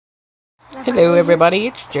Hello everybody,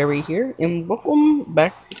 it's Jerry here, and welcome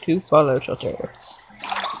back to Fallout Shelter.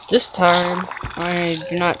 This time, I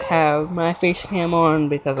do not have my face cam on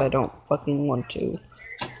because I don't fucking want to.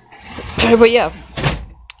 But yeah,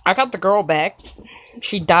 I got the girl back.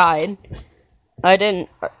 She died. I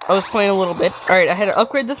was playing a little bit. Alright, I had to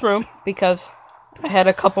upgrade this room because I had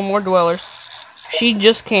a couple more dwellers. She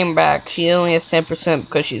just came back. She only has 10%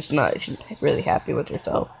 because she's really happy with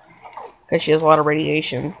herself. Because she has a lot of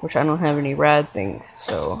radiation, which I don't have any rad things,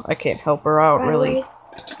 so I can't help her out, really.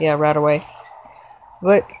 Yeah, right away.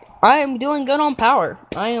 But I am doing good on power.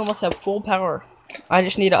 I almost have full power. I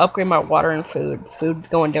just need to upgrade my water and food. Food's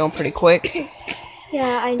going down pretty quick.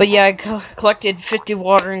 Yeah, I know. But yeah, I collected 50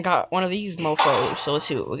 water and got one of these mofos, so let's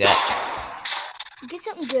see what we got. Get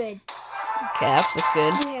something good. Cap, that's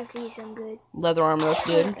good. You have to get something good. Leather armor, that's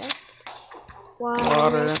good.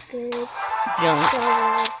 Water, that's good. Junk.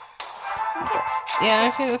 Caps. Yeah,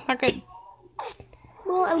 okay, that's not good.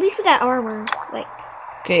 Well, at least we got armor. Like.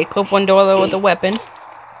 Okay, equip one dweller with a weapon.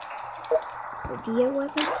 Do you have a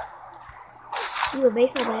weapon? You have a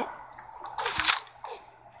baseball bat.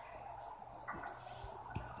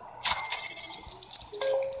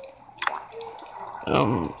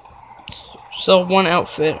 So one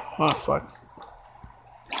outfit. Oh, fuck.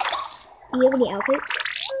 Do you have any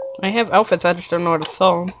outfits? I have outfits, I just don't know how to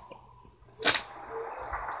sell them.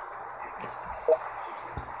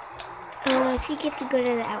 If you get to go to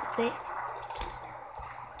the outfit.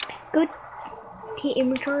 Go to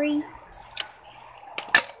inventory.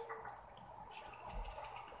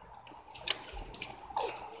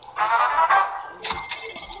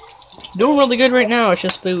 Doing really good right now, it's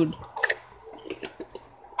just food.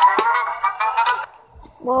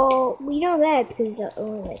 Well, we know that because it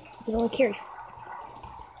only carries.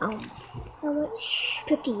 How much?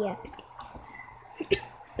 50, yeah.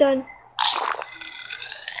 Done.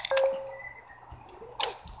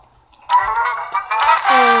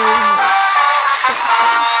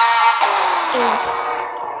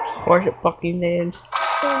 Of course it fucking did.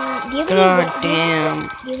 God damn. Do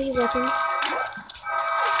you have any weapons?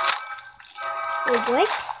 Wait, what?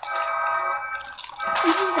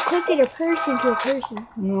 You just equipped it a person to a person.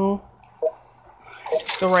 No. I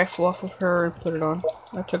took the rifle off of her and put it on.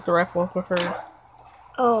 I took the rifle off of her.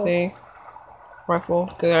 Oh. See? Rifle,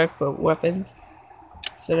 because I put weapons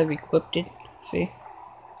instead of equipped it. See?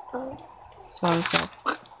 Oh. So I'm just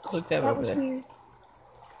gonna click that over there. Weird.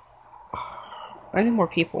 I need more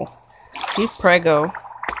people. She's prego.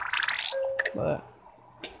 But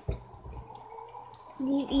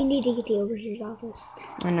you need to get the overseer's office.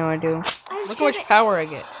 I know I do. Look how much power I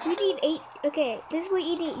get. You need 8. Okay, this is what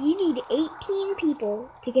you need. You need 18 people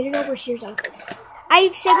to get an overseer's office. I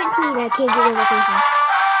have 17. I can't get a location.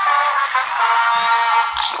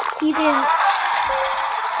 Even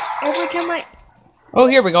every time I. Oh,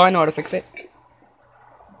 here we go. I know how to fix it.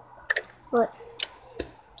 What?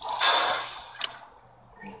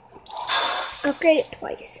 Upgrade it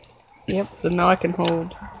twice. Yep. So now I can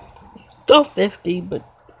hold still 50, but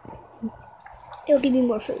it'll give you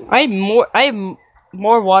more food. I have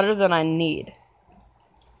more water than I need.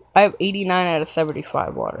 I have 89 out of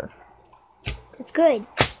 75 water. That's good.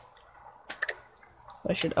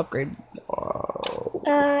 I should upgrade.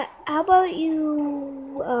 How about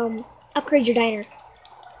you upgrade your diner?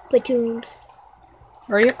 Put 2 rooms.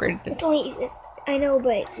 I already upgraded it. It's only. I know,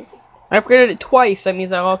 but just. I upgraded it twice. That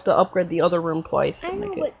means I'll have to upgrade the other room twice to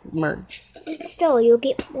make it merge. Still, you'll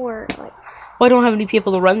get more. Like. Well, I don't have any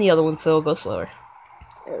people to run the other one, so it'll go slower.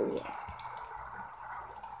 Oh yeah.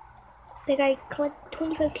 Like I collect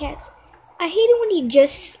 25 cats. I hate it when you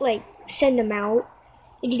just like send them out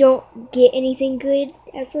and you don't get anything good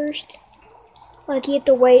at first. Like you have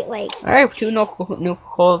to wait like. I have 2 new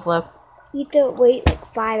calls left. You have to wait like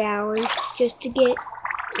 5 hours just to get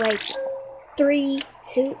like 3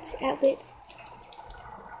 suits, outfits,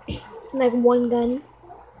 and, like 1 gun.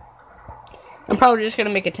 I'm probably just gonna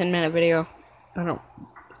make a 10-minute video.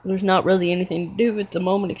 There's not really anything to do at the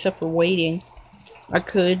moment except for waiting. I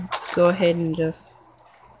could go ahead and just.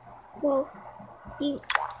 Well,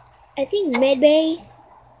 I think med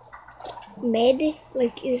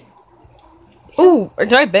like is. Ooh,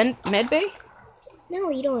 did I bend medbay? No,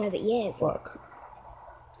 you don't have it yet. Fuck.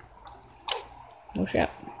 Oh shit.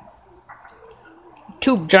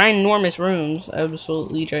 2 ginormous rooms.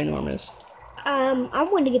 Absolutely ginormous. I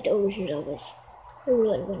want to get the overseer's office. I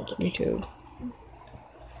really want to get. Me too.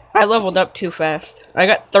 I leveled up too fast. I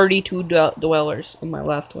got 32 dwellers in my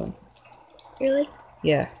last one. Really?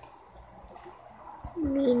 Yeah. I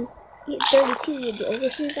mean, you had 32, you had the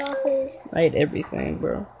overseer's office. I had everything,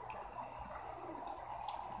 bro.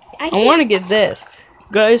 I want to get this.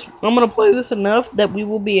 Guys, I'm gonna play this enough that we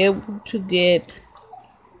will be able to get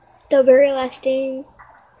the very last thing,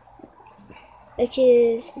 which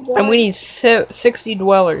is water. and we need 60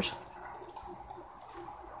 dwellers.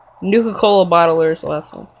 Nuka-Cola bottler is the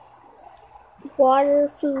last one.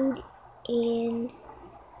 Water, food, and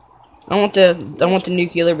I want the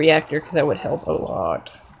nuclear reactor because that would help a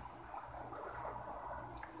lot.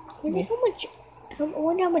 I wonder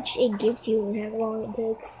how much it gives you and how long it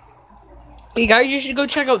takes. Hey guys, you should go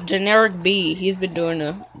check out Generic B. He's been doing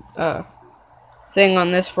a thing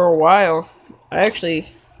on this for a while. I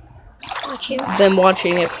actually been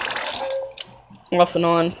watching it off and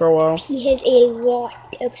on for a while. He has a lot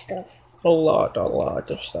of stuff. A lot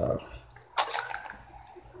of stuff.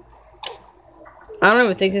 I don't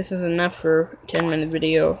even think this is enough for a 10-minute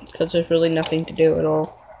video because there's really nothing to do at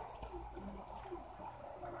all.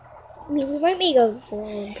 I mean, we might make a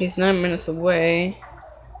vlog. He's 9 minutes away.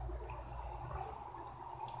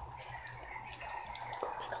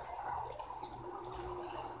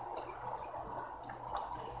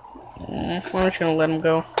 I'm just gonna let him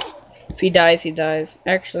go. If he dies, he dies.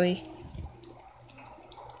 Actually,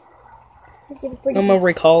 I'm gonna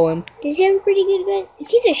recall him. Does he have a pretty good gun?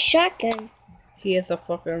 He's a shotgun. He is a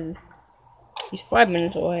fucking... He's 5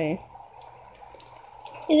 minutes away.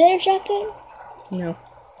 Is that a shotgun? No.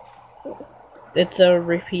 It's a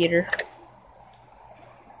repeater.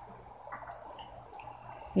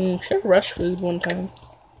 Should rush food one time.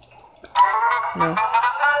 No.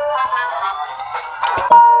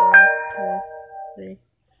 3,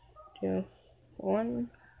 2, 1.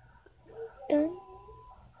 Done.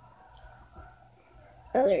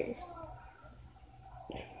 Oh, there it is.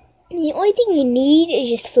 The only thing you need is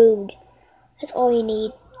just food. That's all you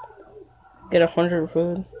need. Get 100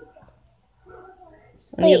 food.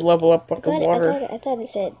 I need to level up fucking water. I thought it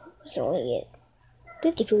said you can only get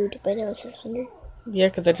 50 food, but now it says 100. Yeah,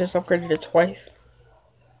 because I just upgraded it twice.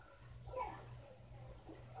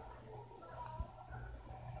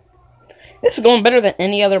 This is going better than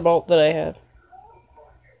any other bolt that I had.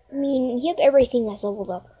 I mean, you have everything that's leveled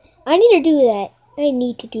up. I need to do that. I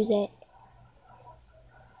need to do that.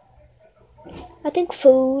 I think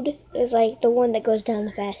food is like the one that goes down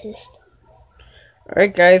the fastest.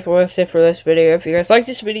 Alright guys, well that's it for this video. If you guys like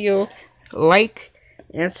this video, like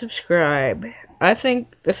and subscribe. I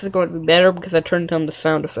think this is going to be better because I turned down the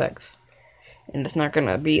sound effects. And it's not going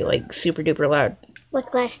to be like super duper loud.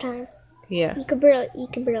 Like last time. Yeah. You can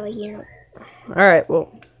barely hear it. Alright, well,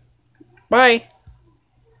 bye.